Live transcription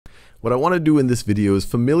What I want to do in this video is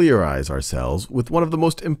familiarize ourselves with one of the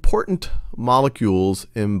most important molecules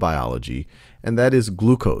in biology, and that is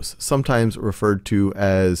glucose, sometimes referred to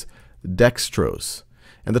as dextrose.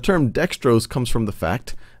 And the term dextrose comes from the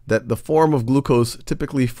fact that the form of glucose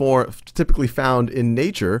typically found in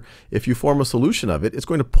nature, if you form a solution of it, it's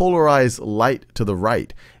going to polarize light to the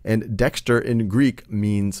right. And dexter in Greek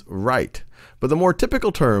means right. But the more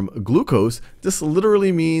typical term, glucose, this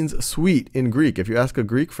literally means sweet in Greek. If you ask a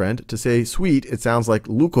Greek friend to say sweet, it sounds like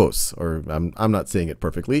glucose, or I'm not saying it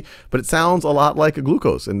perfectly, but it sounds a lot like a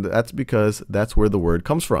glucose, and that's because that's where the word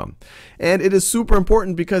comes from. And it is super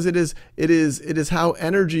important because it is how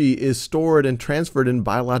energy is stored and transferred in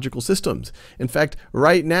biological systems. In fact,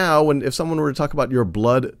 right now, if someone were to talk about your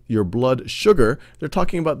blood sugar, they're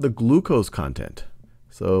talking about the glucose content.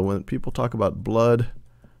 So when people talk about blood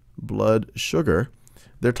sugar,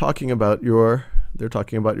 they're talking about your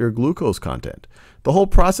glucose content. The whole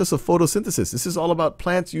process of photosynthesis, this is all about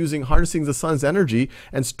plants harnessing the sun's energy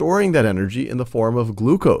and storing that energy in the form of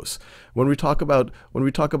glucose. When we talk about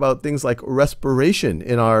things like respiration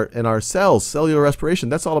in our cells, cellular respiration,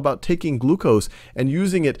 that's all about taking glucose and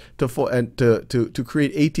using it to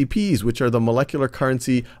create ATPs, which are the molecular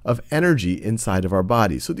currency of energy inside of our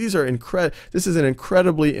body. So this is an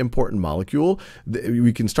incredibly important molecule.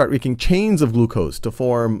 We can start making chains of glucose to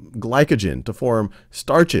form glycogen, to form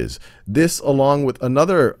starches. This, along with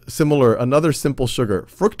another simple sugar,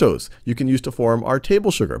 fructose, you can use to form our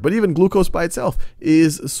table sugar. But even glucose by itself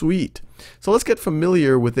is sweet. So let's get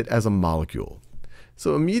familiar with it as a molecule.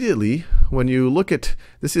 So immediately, when you look at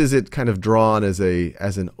this, is it kind of drawn as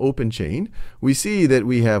an open chain? We see that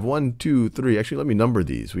we have 1, 2, 3. Actually, let me number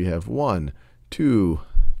these. We have 1, 2,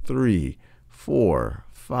 3, 4,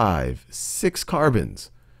 5, 6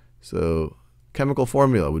 carbons. So chemical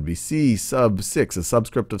formula would be C sub 6, a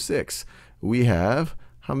subscript of 6. We have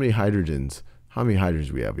how many hydrogens? How many hydrogens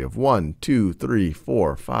do we have? We have 1, 2, 3,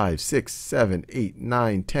 4, 5, 6, 7, 8,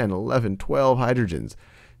 9, 10, 11, 12 hydrogens.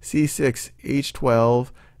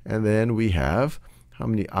 C6H12, and then we have, how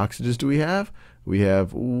many oxygens do we have? We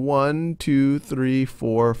have 1, 2, 3,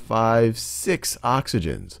 4, 5, 6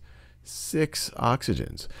 oxygens. 6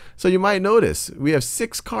 oxygens. So you might notice we have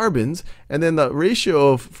 6 carbons, and then the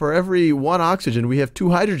ratio for every 1 oxygen we have 2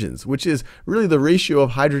 hydrogens, which is really the ratio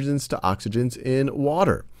of hydrogens to oxygens in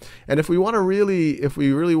water. And and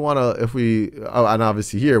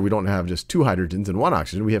obviously here we don't have just 2 hydrogens and 1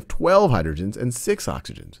 oxygen, we have 12 hydrogens and 6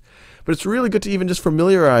 oxygens. But it's really good to even just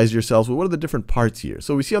familiarize yourselves with what are the different parts here.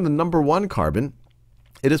 So we see on the number 1 carbon,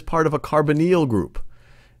 it is part of a carbonyl group.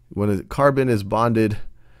 When a carbon is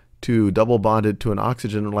double bonded to an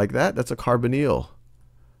oxygen like that, that's a carbonyl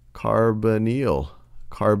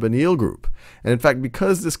group. And in fact,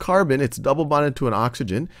 because this carbon, it's double bonded to an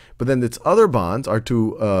oxygen, but then its other bonds are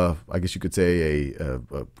to, I guess you could say a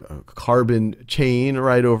carbon chain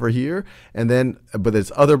right over here, and then, but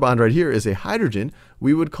its other bond right here is a hydrogen.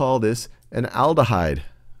 We would call this an aldehyde.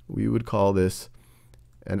 We would call this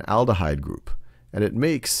an aldehyde group. And it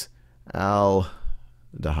makes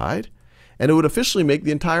aldehyde. And it would officially make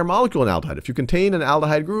the entire molecule an aldehyde. If you contain an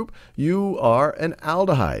aldehyde group, you are an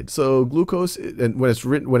aldehyde. So glucose, and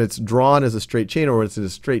when it's drawn as a straight chain, or when it's in a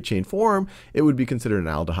straight chain form, it would be considered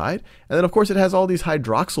an aldehyde. And then of course it has all these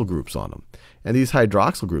hydroxyl groups on them. And these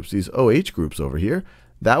hydroxyl groups, these OH groups over here,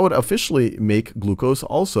 that would officially make glucose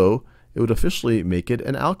also, it would officially make it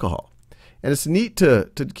an alcohol. And it's neat to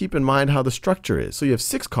keep in mind how the structure is. So you have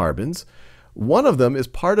 6 carbons. One of them is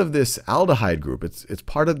part of this aldehyde group. It's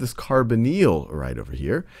part of this carbonyl right over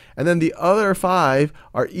here. And then the other 5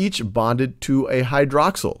 are each bonded to a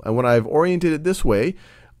hydroxyl. And when I've oriented it this way,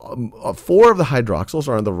 4 of the hydroxyls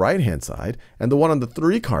are on the right-hand side, and the one on the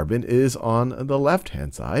 3 carbon is on the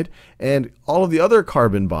left-hand side. And all of the other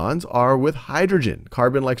carbon bonds are with hydrogen.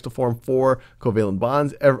 Carbon likes to form 4 covalent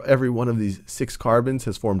bonds. Every one of these 6 carbons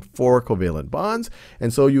has formed 4 covalent bonds.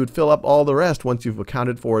 And so you would fill up all the rest once you've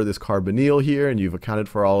accounted for this carbonyl here, and you've accounted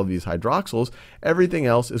for all of these hydroxyls. Everything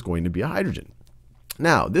else is going to be a hydrogen.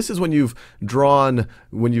 Now, this is when you've drawn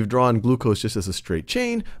glucose just as a straight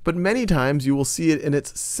chain, but many times you will see it in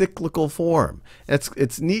its cyclical form.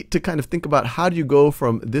 It's neat to kind of think about how do you go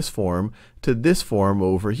from this form to this form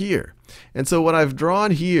over here. And so what I've drawn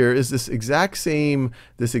here is this exact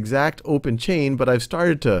open chain, but I've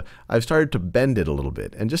started to bend it a little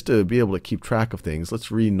bit. And just to be able to keep track of things, let's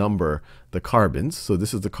renumber the carbons. So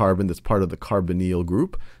this is the carbon that's part of the carbonyl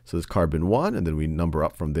group. So it's carbon 1, and then we number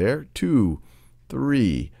up from there, 2,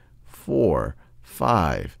 3, 4,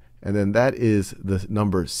 5, and then that is the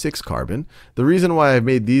number 6 carbon. The reason why I've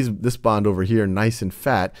made this bond over here nice and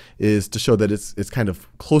fat is to show that it's kind of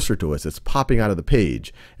closer to us. It's popping out of the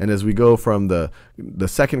page. And as we go from the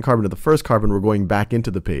second carbon to the first carbon, we're going back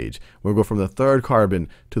into the page. When we go from the third carbon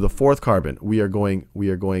to the fourth carbon, we are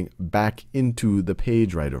going back into the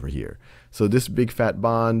page right over here. So this big fat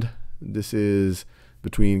bond, this is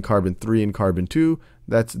between carbon 3 and carbon 2.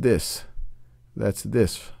 That's this. That's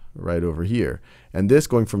this right over here. And this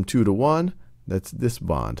going from 2 to 1, that's this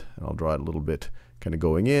bond. And I'll draw it a little bit kind of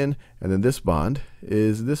going in. And then this bond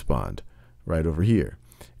is this bond right over here.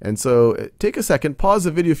 And so take a second, pause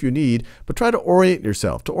the video if you need, but try to orient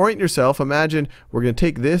yourself. To orient yourself, imagine we're going to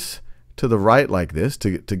take this to the right like this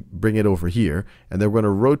to bring it over here. And then we're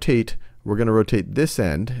going to rotate this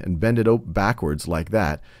end and bend it backwards like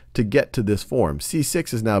that to get to this form.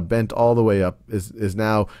 C6 is now bent all the way up, is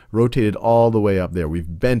now rotated all the way up there.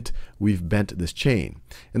 We've bent this chain.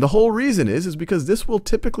 And the whole reason is because this will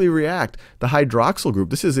typically react the hydroxyl group.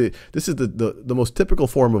 This is the most typical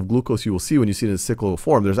form of glucose you will see when you see it in a cyclical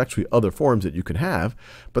form. There's actually other forms that you can have,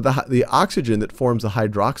 but the oxygen that forms the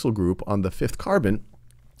hydroxyl group on the 5th carbon,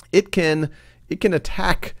 it can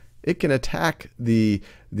attack the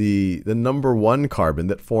number 1 carbon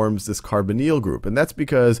that forms this carbonyl group. And that's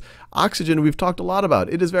because oxygen, we've talked a lot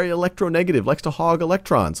about, it is very electronegative, likes to hog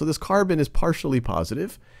electrons. So this carbon is partially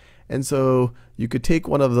positive. And so you could take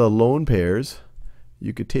one of the lone pairs.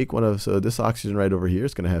 So this oxygen right over here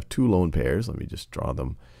is going to have 2 lone pairs. Let me just draw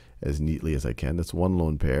them as neatly as I can. That's 1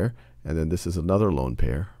 lone pair. And then this is another lone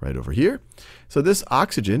pair right over here. So this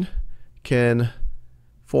oxygen can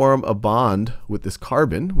form a bond with this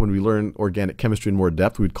carbon. When we learn organic chemistry in more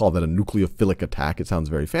depth, we'd call that a nucleophilic attack. It sounds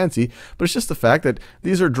very fancy, but it's just the fact that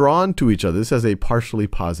these are drawn to each other. This has a partially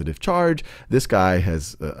positive charge. This guy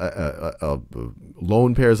has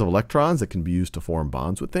lone pairs of electrons that can be used to form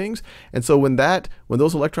bonds with things. And so when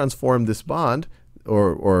those electrons form this bond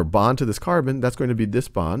or bond to this carbon, that's going to be this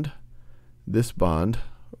bond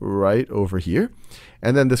right over here.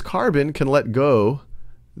 And then this carbon can let go.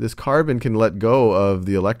 This carbon can let go of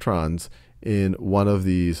the electrons in one of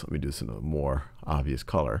these. Let me do this in a more obvious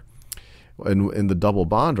color. In the double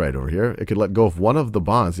bond right over here, it could let go of one of the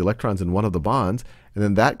bonds, the electrons in one of the bonds, and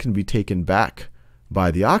then that can be taken back by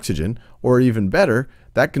the oxygen, or even better,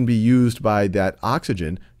 that can be used by that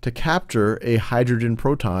oxygen to capture a hydrogen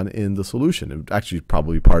proton in the solution. It would actually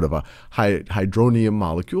probably part of a hydronium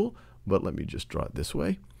molecule, but let me just draw it this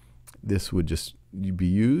way. This would just be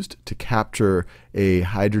used to capture a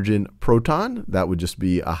hydrogen proton. That would just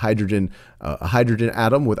be a hydrogen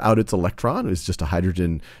atom without its electron. It's just a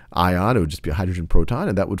hydrogen ion. It would just be a hydrogen proton,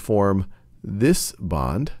 and that would form this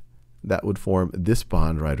bond. That would form this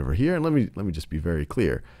bond right over here. And let me just be very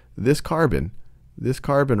clear. This carbon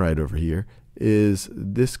right over here is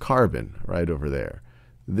this carbon right over there.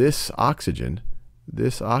 This oxygen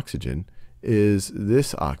is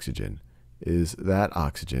this oxygen, is that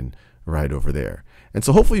oxygen right over there. And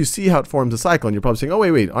so hopefully you see how it forms a cycle, and you're probably saying, oh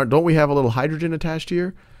wait, don't we have a little hydrogen attached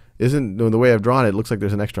here? Isn't the way I've drawn it, it looks like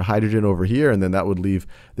there's an extra hydrogen over here, and then that would leave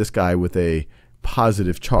this guy with a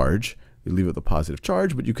positive charge. We leave it with a positive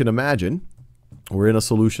charge, but you can imagine we're in a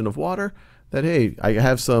solution of water that, hey, I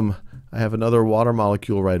have another water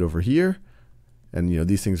molecule right over here, and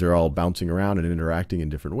these things are all bouncing around and interacting in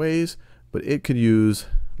different ways, but it could use,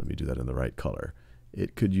 let me do that in the right color.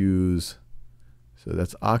 It could use, so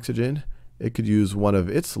that's oxygen. It could use one of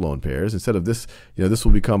its lone pairs. Instead of this, this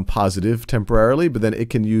will become positive temporarily, but then it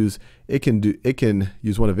can use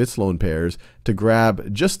one of its lone pairs to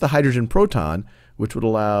grab just the hydrogen proton, which will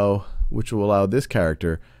allow this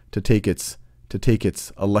character to take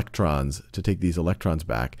these electrons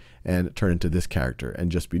back and turn into this character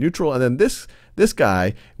and just be neutral. And then this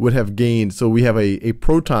guy would have gained, so we have a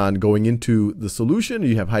proton going into the solution.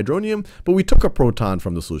 You have hydronium, but we took a proton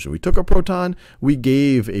from the solution. We took a proton, we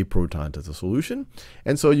gave a proton to the solution,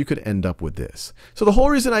 and so you could end up with this. So the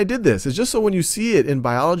whole reason I did this is just so when you see it in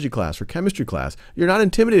biology class or chemistry class, you're not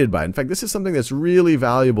intimidated by it. In fact, this is something that's really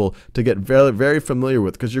valuable to get very, very familiar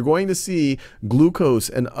with, because you're going to see glucose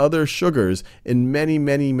and other sugars in many,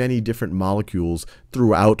 many, many different molecules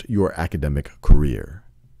throughout your academic career.